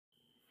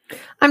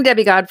I'm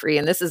Debbie Godfrey,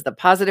 and this is the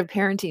Positive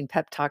Parenting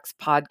Pep Talks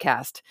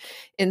podcast.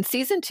 In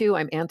season 2,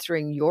 I'm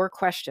answering your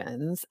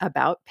questions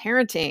about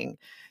parenting.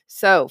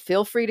 So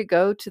feel free to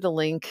go to the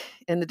link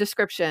in the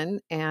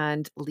description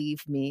and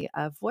leave me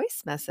a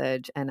voice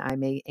message, and I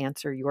may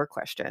answer your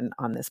question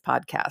on this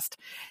podcast.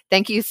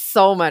 Thank you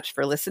so much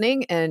for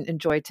listening, and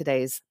enjoy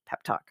today's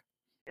Pep Talk.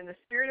 In the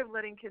spirit of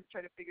letting kids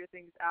try to figure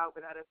things out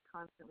without us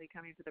constantly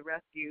coming to the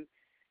rescue,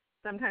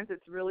 sometimes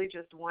it's really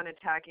just one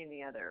attacking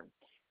the other.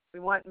 We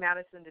want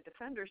Madison to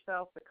defend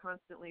herself, but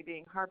constantly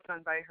being harped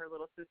on by her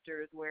little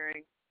sister is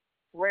wearing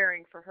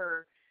for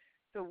her.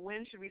 So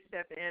when should we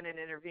step in and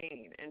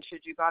intervene? And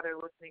should you bother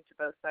listening to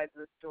both sides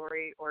of the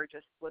story or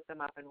just split them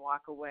up and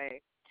walk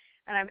away?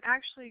 And I'm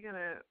actually going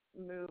to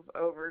move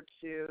over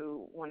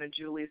to one of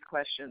Julie's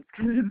questions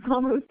because it's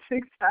almost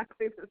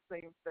exactly the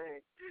same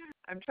thing.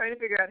 I'm trying to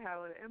figure out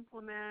how to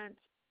implement.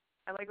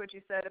 I like what you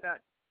said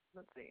about,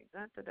 let's see,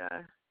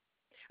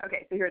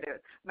 Okay, so here it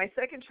is. My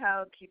second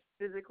child keeps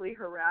physically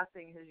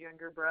harassing his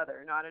younger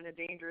brother, not in a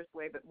dangerous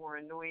way, but more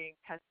annoying,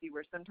 pesky,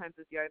 where sometimes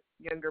his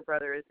younger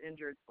brother is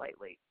injured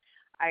slightly.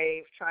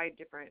 I've tried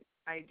different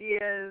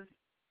ideas,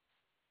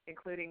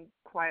 including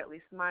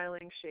quietly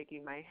smiling,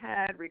 shaking my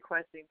head,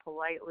 requesting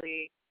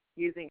politely,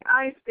 using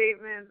I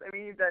statements. I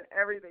mean, you've done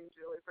everything,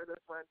 Julie, for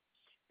this one.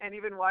 And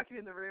even walking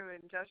in the room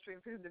and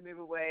gesturing for him to move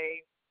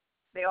away.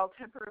 They all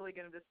temporarily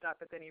get him to stop,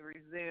 but then he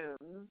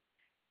resumes.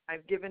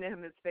 I've given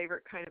him his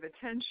favorite kind of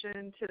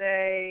attention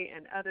today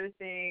and other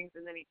things,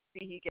 and then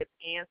he gets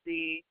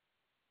antsy,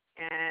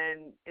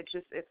 and it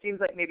seems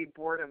like maybe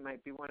boredom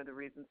might be one of the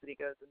reasons that he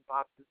goes and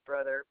bops his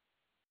brother.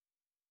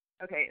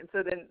 Okay, and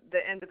so then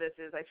the end of this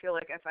is I feel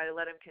like if I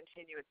let him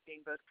continue, it's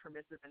being both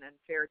permissive and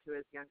unfair to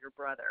his younger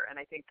brother, and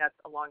I think that's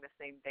along the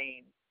same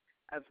vein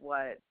of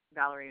what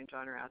Valerie and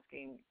John are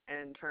asking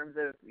in terms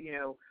of,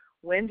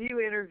 when do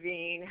you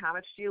intervene, how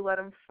much do you let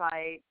him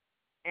fight,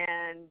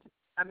 and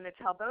I'm going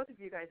to tell both of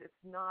you guys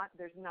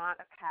there's not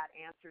a pat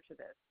answer to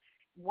this.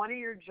 One of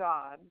your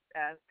jobs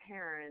as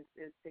parents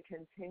is to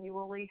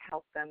continually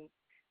help them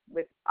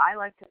with, I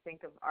like to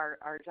think of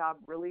our job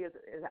really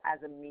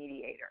as a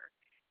mediator.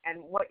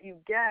 And what you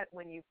get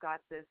when you've got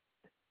this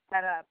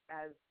set up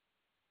as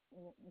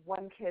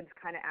one kid's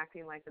kind of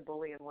acting like the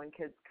bully and one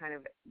kid's kind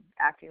of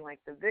acting like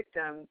the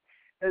victim,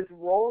 those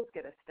roles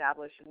get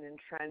established and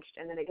entrenched,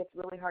 and then it gets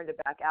really hard to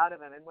back out of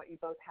them. And what you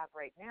both have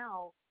right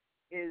now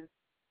is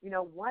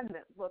one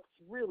that looks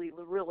really,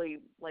 really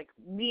like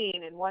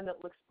mean and one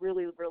that looks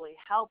really, really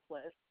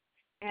helpless.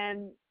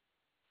 And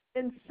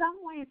in some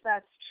ways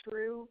that's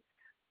true,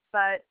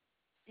 but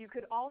you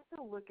could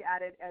also look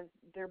at it as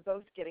they're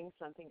both getting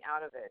something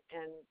out of it.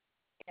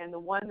 And the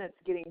one that's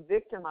getting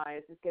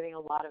victimized is getting a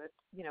lot of,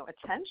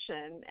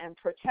 attention and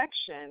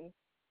protection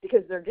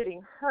because they're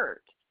getting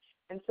hurt.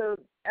 And so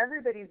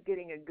everybody's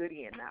getting a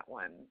goodie in that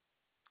one.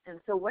 And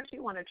so what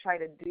you want to try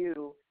to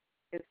do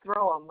is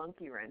throw a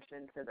monkey wrench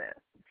into this.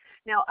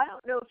 Now, I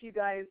don't know if you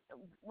guys,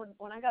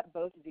 when I got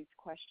both of these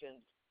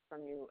questions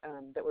from you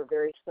that were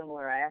very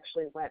similar, I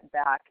actually went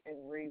back and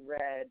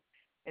reread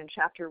in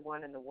chapter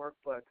 1 in the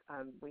workbook.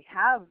 We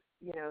have,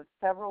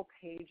 several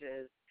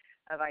pages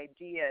of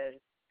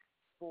ideas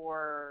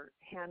for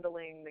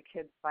handling the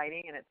kids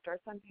fighting, and it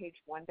starts on page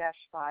 1-5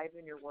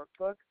 in your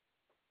workbook,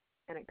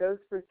 and it goes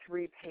for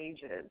 3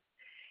 pages.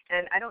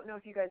 And I don't know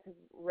if you guys have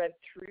read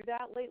through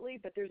that lately,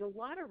 but there's a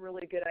lot of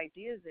really good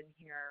ideas in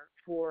here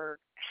for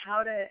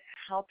how to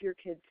help your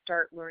kids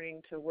start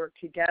learning to work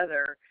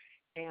together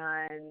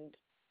and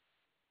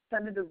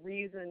some of the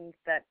reasons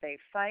that they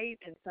fight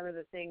and some of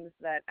the things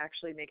that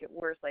actually make it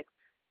worse, like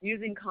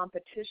using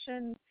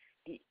competition.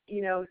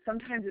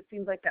 Sometimes it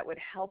seems like that would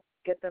help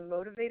get them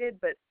motivated,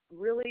 but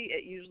really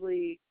it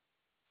usually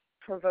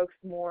provokes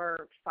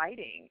more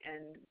fighting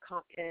and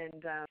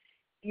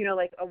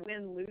like a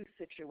win-lose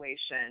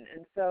situation.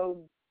 And so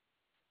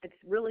it's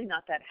really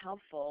not that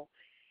helpful.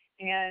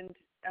 And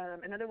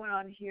another one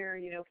on here,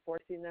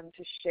 forcing them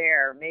to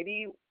share.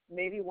 Maybe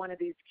one of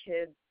these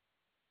kids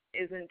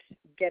isn't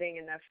getting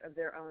enough of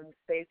their own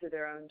space or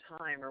their own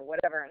time or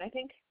whatever. And I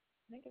think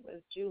it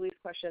was Julie's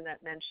question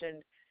that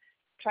mentioned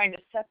trying to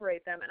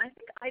separate them. And I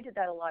think I did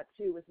that a lot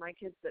too with my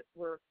kids that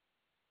were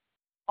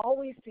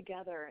always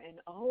together and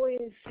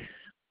always,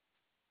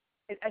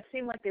 it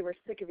seemed like they were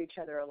sick of each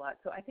other a lot.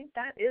 So I think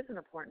that is an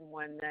important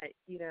one that,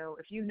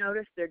 if you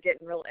notice they're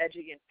getting real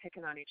edgy and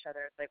picking on each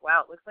other, it's like,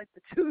 wow, it looks like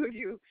the two of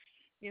you,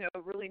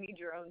 really need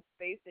your own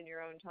space and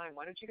your own time.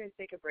 Why don't you guys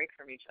take a break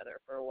from each other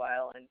for a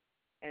while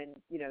and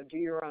do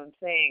your own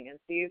thing and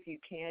see if you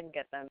can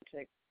get them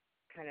to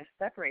kind of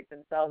separate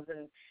themselves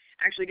and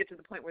actually get to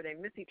the point where they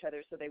miss each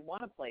other so they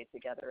want to play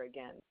together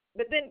again.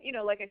 But then,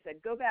 like I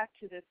said, go back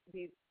to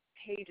these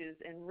pages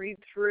and read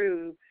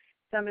through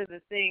some of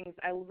the things.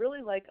 I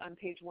really like on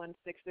page 1-6,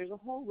 there's a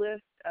whole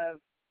list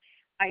of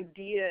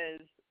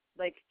ideas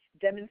like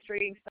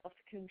demonstrating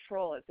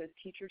self-control. It says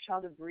teach your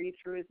child to breathe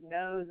through his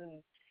nose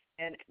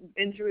and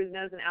in through his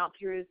nose and out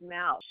through his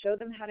mouth. Show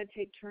them how to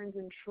take turns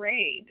and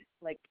trade.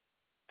 Like,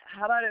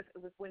 how about if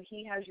when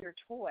he has your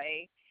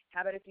toy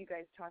How about if you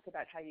guys talk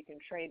about how you can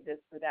trade this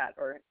for that,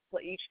 or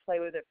each play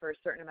with it for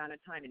a certain amount of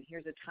time, and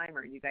here's a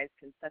timer, and you guys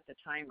can set the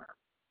timer.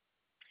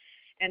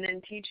 And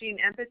then teaching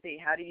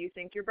empathy. How do you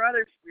think your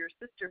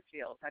sister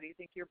feels? How do you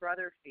think your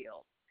brother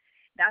feels?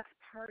 That's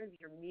part of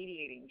your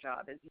mediating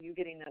job, is you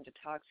getting them to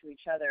talk to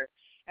each other.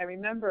 And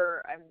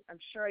remember, I'm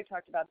sure I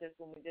talked about this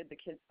when we did the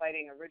kids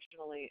fighting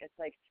originally. It's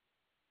like,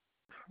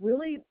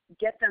 really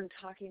get them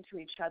talking to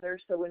each other.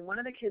 So when one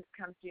of the kids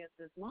comes to you and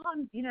says,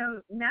 Mom,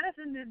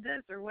 Madison did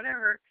this or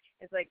whatever,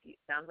 it's like, it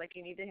sounds like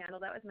you need to handle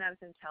that with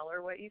Madison. Tell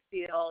her what you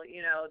feel,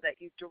 that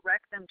you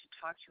direct them to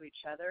talk to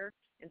each other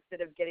instead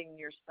of getting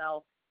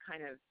yourself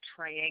kind of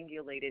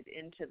triangulated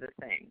into the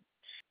thing.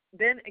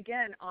 Then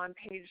again, on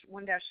page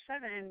 1-7,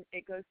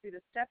 it goes through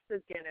the steps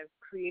again of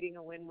creating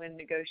a win-win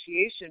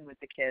negotiation with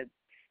the kids.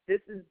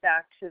 This is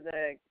back to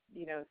the,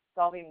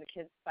 solving the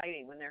kids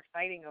fighting. When they're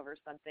fighting over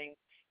something,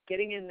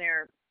 getting in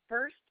there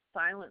first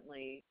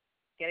silently,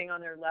 getting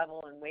on their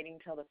level and waiting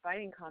till the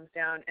fighting calms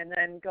down, and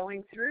then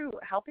going through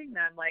helping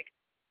them, like,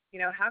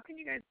 how can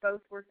you guys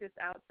both work this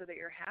out so that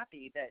you're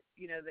happy, that,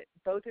 that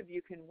both of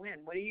you can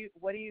win? What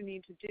do you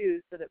need to do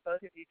so that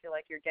both of you feel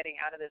like you're getting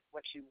out of this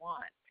what you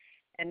want?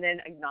 And then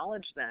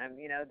acknowledge them.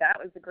 That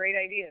was a great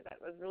idea. That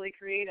was really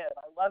creative.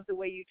 I love the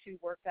way you two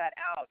work that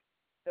out.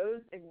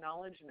 Those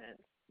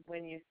acknowledgments,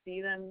 when you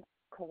see them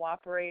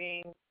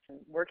cooperating and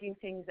working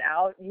things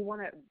out, you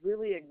want to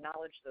really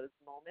acknowledge those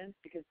moments,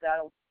 because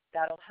that'll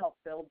help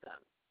build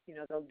them.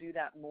 They'll do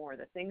that more.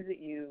 The things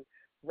that you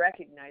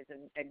recognize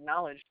and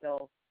acknowledge,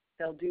 they'll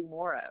do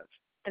more of.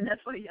 And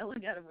that's why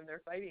yelling at them when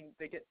they're fighting,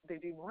 they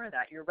do more of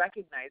that. You're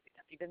recognizing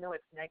them, even though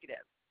it's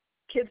negative.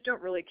 Kids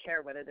don't really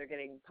care whether they're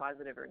getting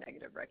positive or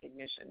negative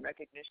recognition.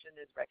 Recognition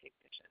is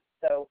recognition.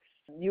 So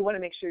you want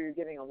to make sure you're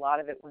giving a lot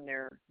of it when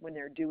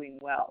they're doing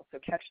well. So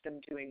catch them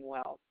doing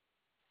well.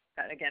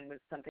 That, again, was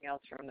something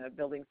else from the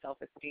building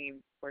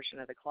self-esteem portion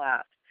of the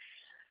class.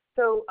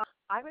 So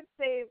I would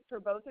say for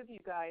both of you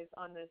guys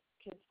on this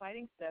kids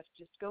fighting stuff,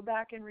 just go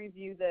back and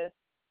review this.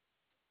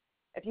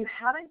 If you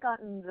haven't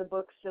gotten the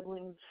book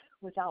Siblings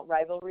Without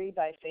Rivalry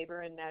by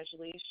Faber and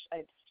Najleesh,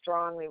 I'd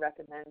strongly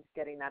recommend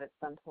getting that at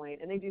some point.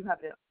 And they do have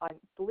it, I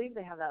believe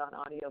they have that on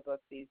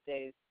audiobook these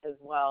days as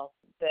well.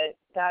 But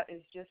that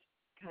is just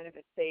kind of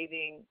a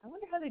saving. I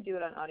wonder how they do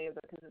it on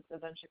audiobook, because it's a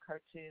bunch of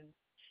cartoons.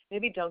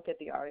 Maybe don't get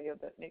the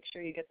audiobook. Make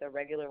sure you get the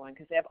regular one,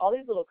 because they have all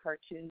these little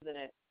cartoons in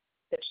it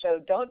that show,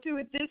 don't do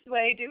it this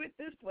way, do it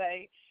this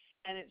way.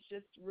 And it's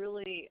just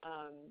really,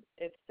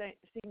 it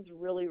seems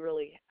really,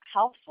 really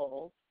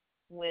helpful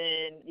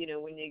when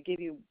they give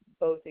you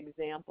both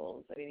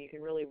examples. I mean, you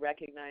can really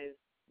recognize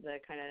the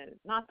kind of,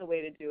 not the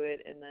way to do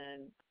it, and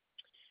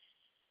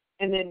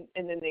then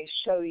they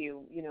show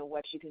you,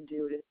 what you can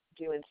do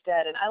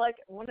instead. And I like,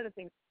 one of the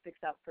things that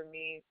sticks out for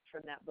me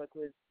from that book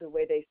was the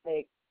way they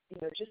say,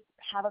 just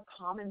have a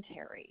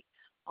commentary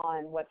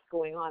on what's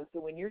going on.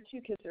 So when your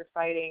two kids are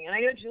fighting, and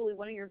I know, Julie,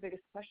 one of your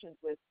biggest questions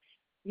was,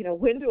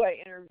 when do I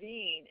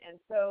intervene? And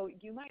so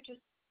you might just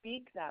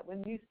speak that.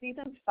 When you see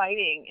them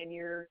fighting and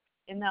you're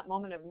in that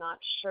moment of not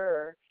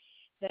sure,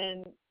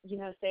 then,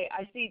 say,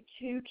 I see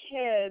two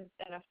kids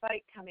and a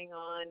fight coming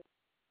on,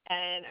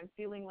 and I'm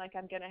feeling like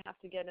I'm going to have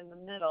to get in the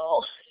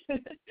middle.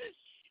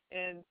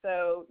 And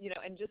so,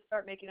 and just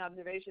start making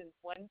observations.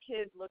 One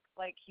kid looks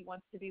like he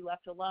wants to be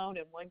left alone,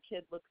 and one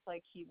kid looks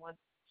like he wants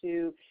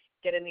to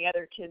get in the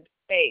other kid's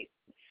face,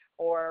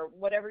 or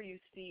whatever you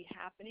see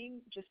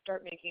happening, just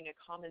start making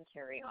a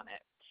commentary on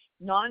it.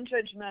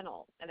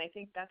 Non-judgmental, and I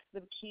think that's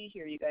the key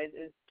here, you guys,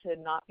 is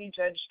to not be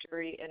judge,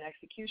 jury, and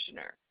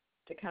executioner.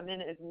 To come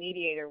in as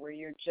mediator, where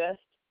you're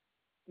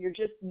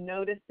just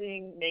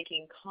noticing,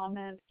 making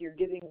comments, you're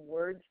giving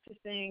words to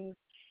things,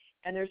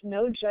 and there's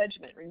no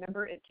judgment.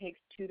 Remember, it takes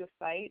two to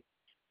fight.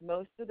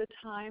 Most of the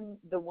time,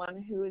 the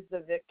one who is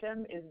the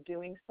victim is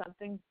doing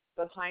something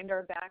behind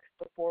our backs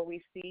before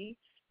we see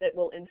that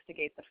will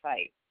instigate the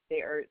fight.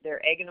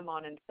 They're egging them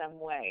on in some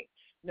way.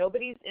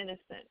 Nobody's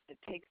innocent. It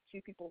takes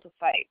two people to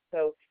fight.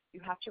 So you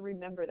have to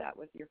remember that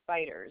with your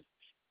fighters.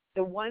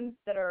 The ones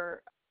that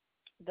are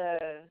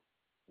the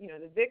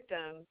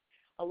victims,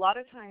 a lot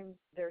of times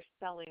they're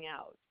selling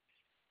out.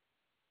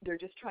 They're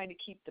just trying to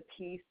keep the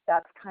peace.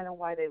 That's kind of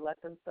why they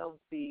let themselves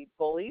be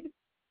bullied.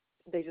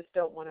 They just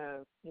don't want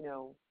to,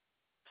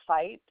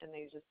 fight, and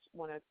they just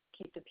want to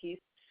keep the peace.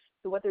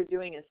 So what they're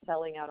doing is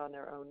selling out on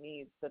their own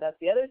needs. So that's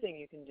the other thing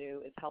you can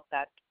do, is help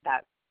that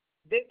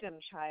victim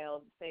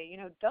child say,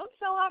 don't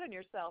sell out on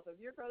yourself. If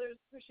your brother's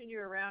pushing you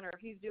around, or if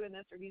he's doing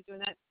this or he's doing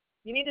that,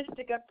 you need to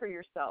stick up for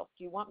yourself.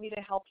 Do you want me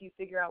to help you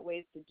figure out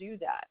ways to do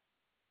that?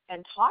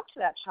 And talk to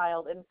that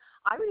child. And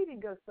I would even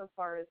go so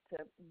far as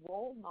to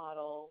role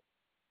model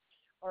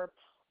or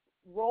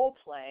role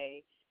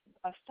play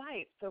a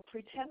fight. So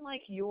pretend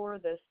like you're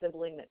the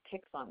sibling that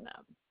picks on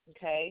them,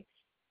 okay?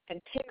 And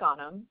pick on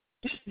them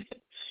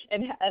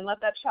and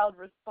let that child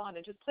respond,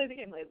 and just play the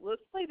game. Like,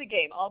 let's play the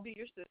game. I'll be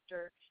your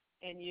sister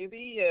and you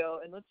be you,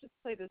 and let's just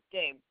play this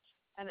game.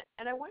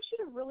 And I want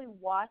you to really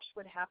watch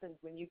what happens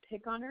when you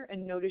pick on her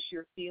and notice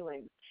your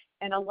feelings.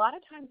 And a lot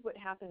of times what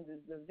happens is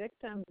the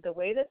victim, the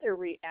way that they're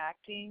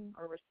reacting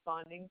or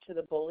responding to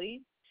the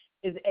bully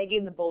is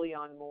egging the bully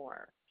on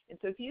more. And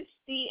so if you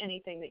see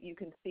anything that you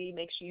can see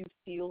makes you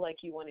feel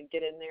like you want to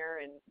get in there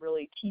and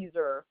really tease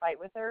her or fight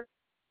with her,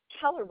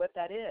 tell her what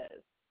that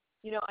is.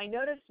 I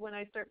notice when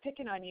I start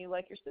picking on you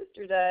like your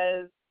sister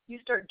does, you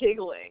start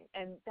giggling,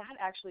 and that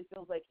actually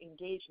feels like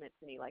engagement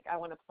to me, like I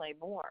want to play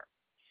more.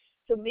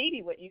 So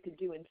maybe what you could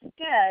do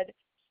instead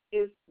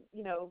is,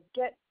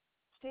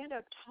 stand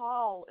up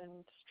tall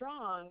and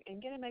strong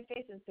and get in my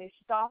face and say,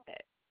 stop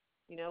it,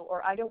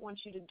 or I don't want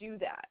you to do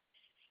that.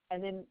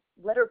 And then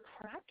let her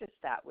practice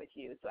that with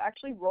you. So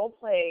actually role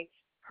play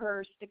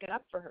her sticking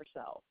up for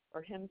herself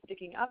or him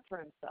sticking up for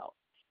himself,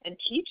 and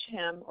teach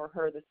him or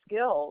her the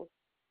skills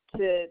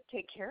to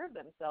take care of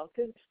themselves,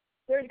 because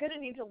they're going to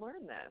need to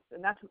learn this.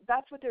 And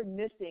that's what they're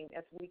missing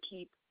if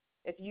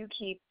you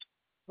keep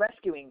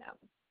rescuing them.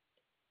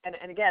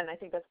 And again, I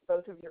think that's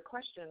both of your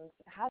questions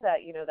have that,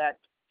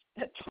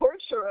 that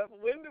torture of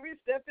when do we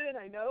step in?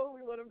 I know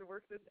we want them to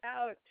work this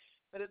out,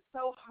 but it's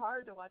so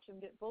hard to watch them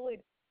get bullied.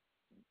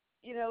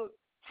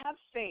 Have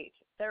faith.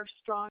 They're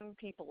strong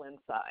people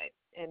inside,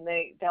 and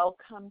they'll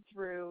come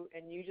through,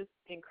 and you just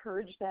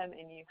encourage them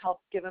and you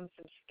help give them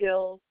some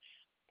skills.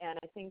 And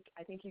I think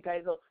you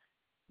guys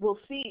will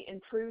see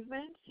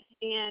improvement,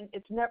 and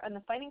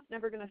the fighting's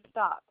never going to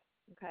stop.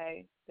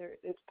 Okay,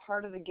 it's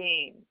part of the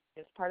game.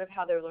 It's part of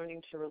how they're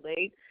learning to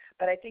relate.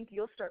 But I think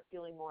you'll start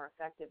feeling more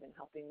effective in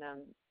helping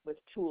them with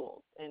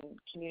tools and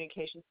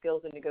communication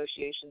skills and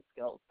negotiation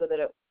skills, so that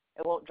it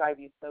won't drive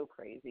you so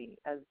crazy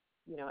as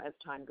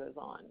time goes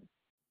on.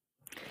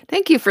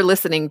 Thank you for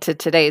listening to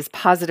today's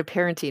Positive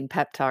Parenting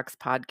Pep Talks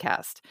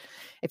podcast.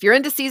 If you're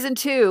into season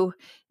 2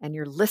 and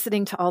you're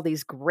listening to all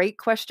these great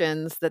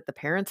questions that the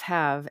parents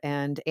have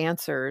and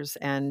answers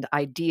and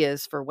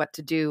ideas for what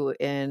to do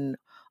in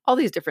all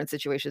these different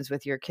situations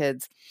with your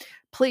kids,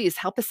 please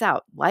help us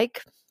out.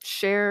 Like,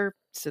 share,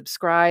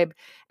 subscribe,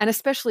 and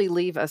especially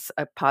leave us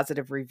a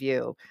positive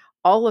review.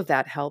 All of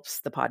that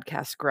helps the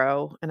podcast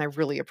grow, and I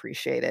really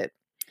appreciate it.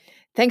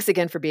 Thanks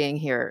again for being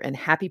here, and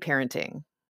happy parenting.